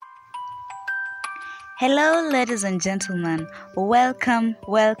Hello, ladies and gentlemen. Welcome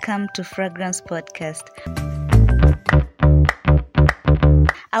to Fragrance Podcast.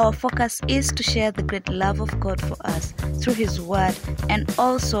 Our focus is to share the great love of God for us through His Word and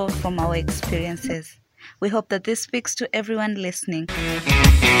also from our experiences. We hope that this speaks to everyone listening.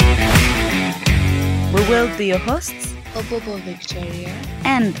 We will be your hosts, Abba Victoria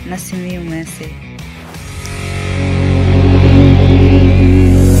and Nasimi Umese.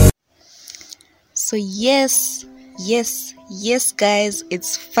 So yes, guys,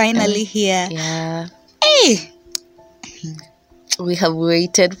 it's finally here. Yeah, Hey! we have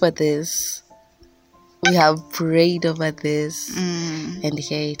waited for this. We have prayed over this, and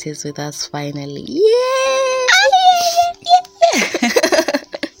here it is with us finally. Yay!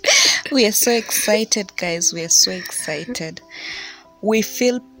 We are so excited, guys. We are so excited. We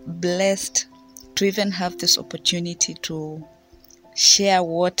feel blessed to even have this opportunity to share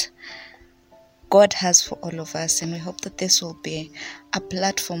what God has for all of us, and we hope that this will be a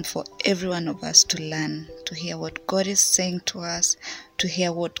platform for every one of us to learn, to hear what God is saying to us, to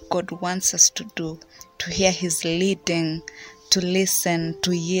hear what God wants us to do, to hear His leading, to listen,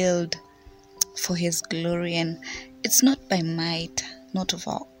 to yield for His glory. And it's not by might, not of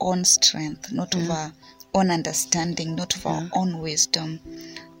our own strength, not of our own understanding, not of our own wisdom,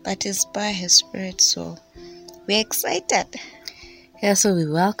 but it's by His Spirit. So we're excited. Yeah, so we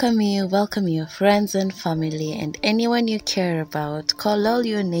welcome your friends and family and anyone you care about. Call all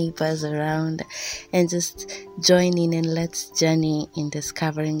your neighbors around and just join in, and let's journey in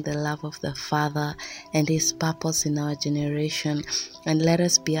discovering the love of the Father and His purpose in our generation. And let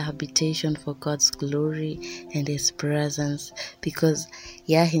us be a habitation for God's glory and His presence, because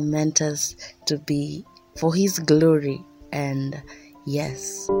He meant us to be for His glory. And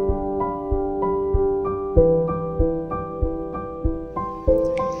yes.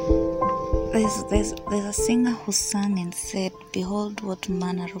 There's a singer who sang and said, "Behold what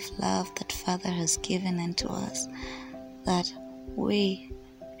manner of love that Father has given unto us, that we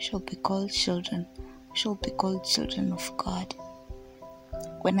shall be called children of God."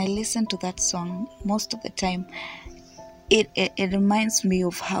 When I listen to that song, most of the time, it reminds me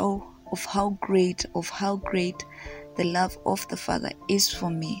of how great the love of the Father is for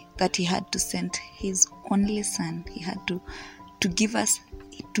me, that He had to send His only Son. He had to give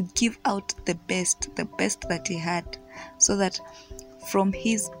out the best that He had, so that from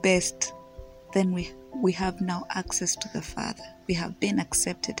His best, then we have now access to the Father. We have been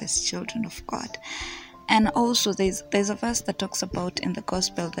accepted as children of God. And also there's a verse that talks about in the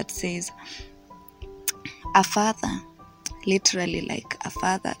gospel that says, a father, literally like a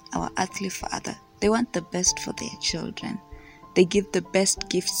father, our earthly father, they want the best for their children. They give the best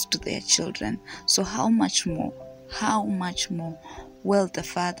gifts to their children. So how much more will the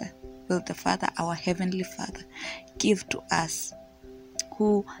Father, our Heavenly Father, give to us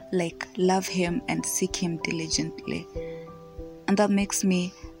who love Him and seek Him diligently? And that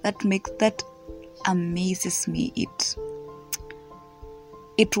amazes me.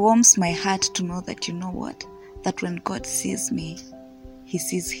 It warms my heart to know that, you know what, that when God sees me, He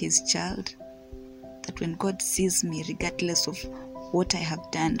sees His child. That when God sees me, regardless of what I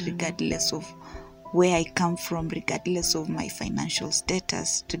have done, regardless of where I come from, regardless of my financial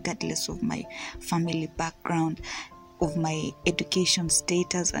status, regardless of my family background, of my education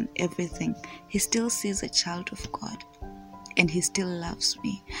status and everything, He still sees a child of God, and He still loves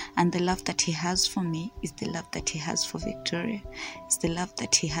me. And the love that He has for me is the love that He has for Victoria. It's the love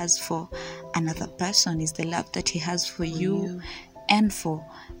that He has for another person. It's the love that He has for you and for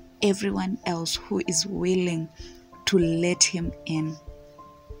everyone else who is willing to let Him in.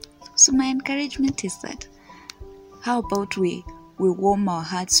 So my encouragement is that, how about we warm our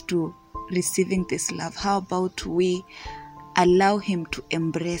hearts to receiving this love? How about we allow Him to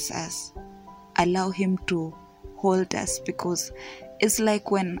embrace us, allow Him to hold us? Because it's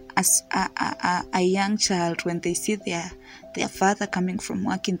like when a young child, when they see their father coming from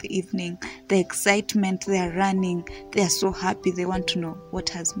work in the evening, the excitement, they are running, they are so happy, they want to know, what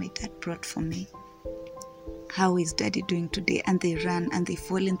has my dad brought for me? How is Daddy doing today? And they run and they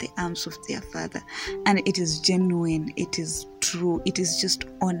fall in the arms of their father. And it is genuine, it is true, it is just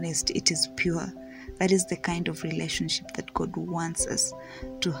honest, it is pure. That is the kind of relationship that God wants us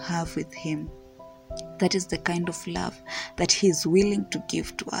to have with Him. That is the kind of love that He is willing to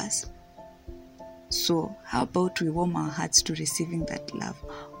give to us. So how about we warm our hearts to receiving that love,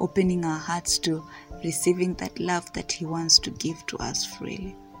 opening our hearts to receiving that love that He wants to give to us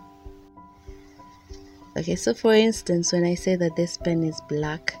freely. Okay, so for instance, when I say that this pen is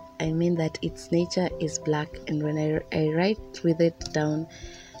black, I mean that its nature is black, and when I write with it down,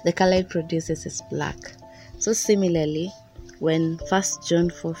 the color it produces is black. So similarly, when 1 John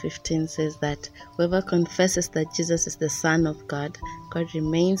 4:15 says that whoever confesses that Jesus is the Son of God, God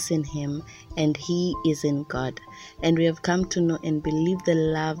remains in him and he is in God. And we have come to know and believe the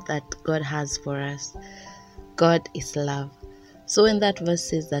love that God has for us. God is love. So when that verse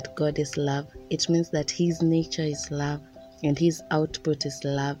says that God is love, it means that his nature is love and his output is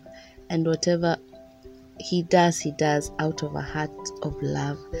love. And whatever he does out of a heart of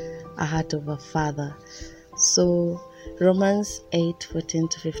love, a heart of a father. So Romans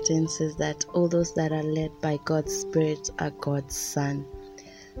 8:14-15 says that all those that are led by God's Spirit are God's son.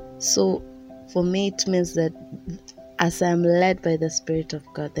 So for me, it means that as I am led by the Spirit of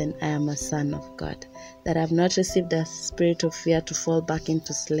God, then I am a son of God. That I have not received a spirit of fear to fall back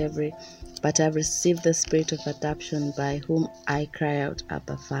into slavery, but I have received the spirit of adoption by whom I cry out,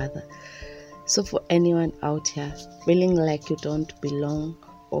 Abba, Father. So for anyone out here feeling like you don't belong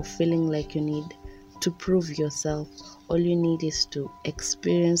or feeling like you need to prove yourself, all you need is to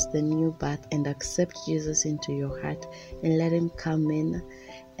experience the new birth and accept Jesus into your heart and let him come in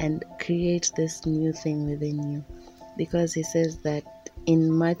and create this new thing within you. Because he says that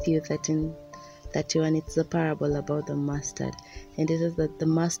in Matthew 13:31, it's a parable about the mustard, and it says that the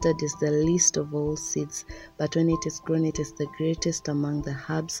mustard is the least of all seeds, but when it is grown, it is the greatest among the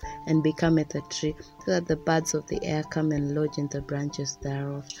herbs, and becometh a tree, so that the birds of the air come and lodge in the branches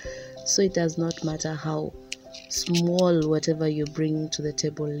thereof. So it does not matter how small whatever you bring to the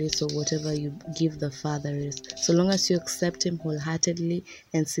table is, or whatever you give the Father is, so long as you accept him wholeheartedly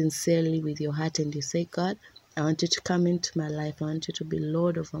and sincerely with your heart, and you say, God, I want you to come into my life. I want you to be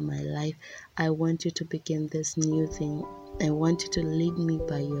Lord over my life. I want you to begin this new thing. I want you to lead me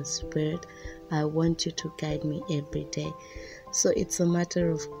by your Spirit. I want you to guide me every day. So it's a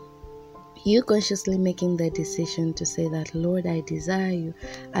matter of you consciously making the decision to say that, Lord, I desire you.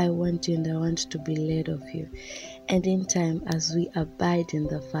 I want you and I want to be led of you. And in time, as we abide in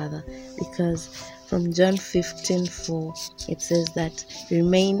the Father, because from John 15:4, it says that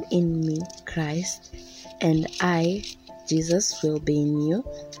remain in me, Christ, and I, Jesus, will be in you.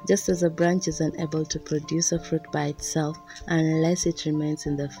 Just as a branch is unable to produce a fruit by itself unless it remains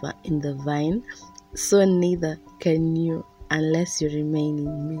in the vine, so neither can you unless you remain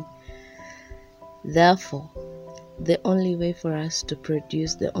in me. Therefore, the only way for us to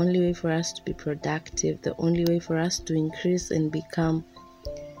produce, the only way for us to be productive, the only way for us to increase and become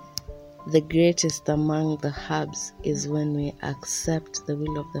the greatest among the herbs is when we accept the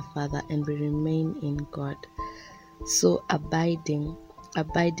will of the Father and we remain in God. So abiding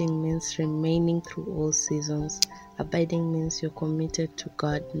means remaining through all seasons. Abiding means you're committed to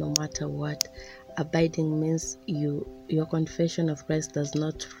God no matter what. Abiding means your confession of Christ does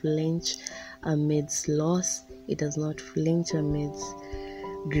not flinch amidst loss. It does not flinch amidst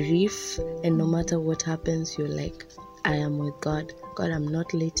grief. And no matter what happens, you're like, I am with God. God, I'm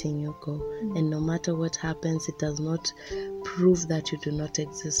not letting you go. And no matter what happens, it does not prove that you do not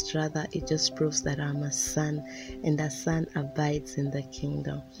exist. Rather, it just proves that I'm a son, and a son abides in the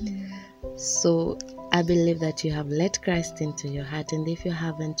kingdom. So I believe that you have let Christ into your heart, and if you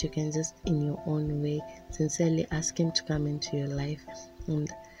haven't, you can just in your own way sincerely ask him to come into your life and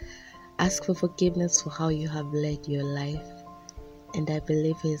ask for forgiveness for how you have led your life. And I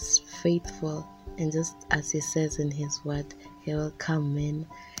believe he's faithful, and just as he says in his word, he will come in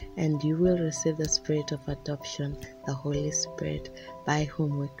and you will receive the spirit of adoption, the Holy Spirit, by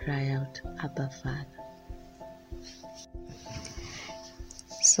whom we cry out, Abba, Father.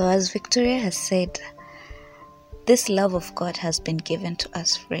 So as Victoria has said, this love of God has been given to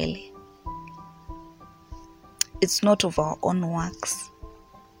us freely. It's not of our own works.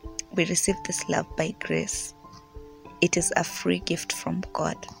 We receive this love by grace. It is a free gift from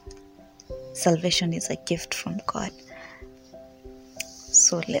God. Salvation is a gift from God.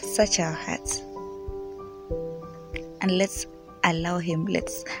 So let's search our hearts and let's allow him,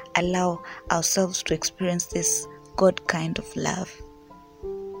 let's allow ourselves to experience this God kind of love.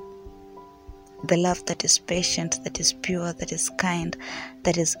 The love that is patient, that is pure, that is kind,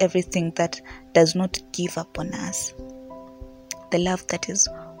 that is everything, that does not give up on us. The love that is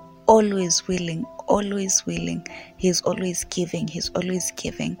always willing. He's always giving,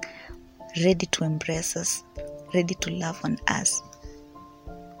 ready to embrace us, ready to love on us.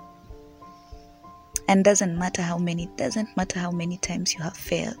 And doesn't matter how many times you have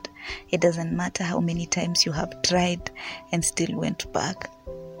failed. It doesn't matter how many times you have tried and still went back.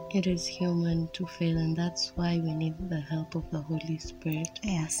 It is human to fail, and that's why we need the help of the Holy Spirit.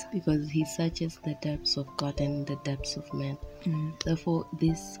 Yes. Because He searches the depths of God and the depths of men. Therefore,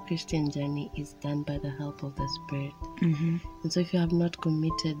 this Christian journey is done by the help of the Spirit. And so if you have not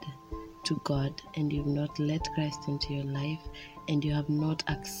committed to God and you've not let Christ into your life and you have not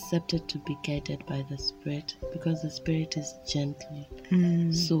accepted to be guided by the Spirit, because the Spirit is gentle,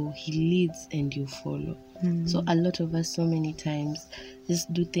 so He leads and you follow. So a lot of us so many times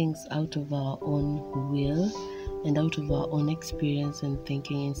just do things out of our own will and out of our own experience and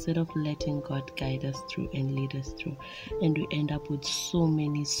thinking, instead of letting God guide us through and lead us through. And we end up with so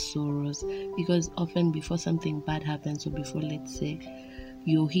many sorrows, because often before something bad happens, or before, let's say,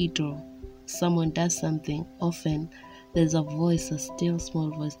 you hit or someone does something, often there's a voice, a still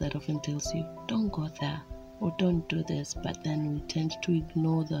small voice that often tells you, don't go there or don't do this, but then we tend to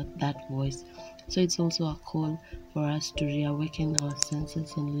ignore that voice. So it's also a call for us to reawaken our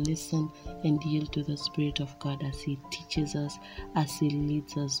senses and listen and yield to the Spirit of God as He teaches us, as He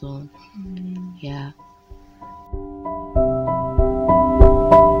leads us on. Yeah.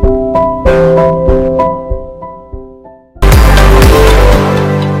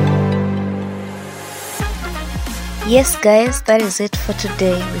 Yes, guys, that is it for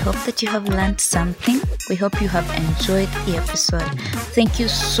today. We hope that you have learned something. We hope you have enjoyed the episode. Thank you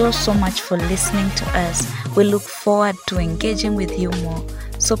so much for listening to us. We look forward to engaging with you more.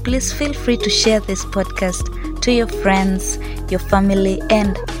 So please feel free to share this podcast to your friends, your family,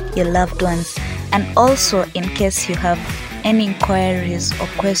 and your loved ones. And also, in case you have any inquiries or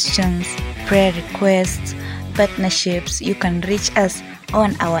questions, prayer requests, partnerships, you can reach us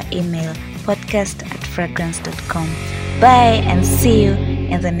on our email, podcast@fragrance.com. Bye, and see you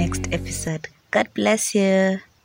in the next episode. God bless you.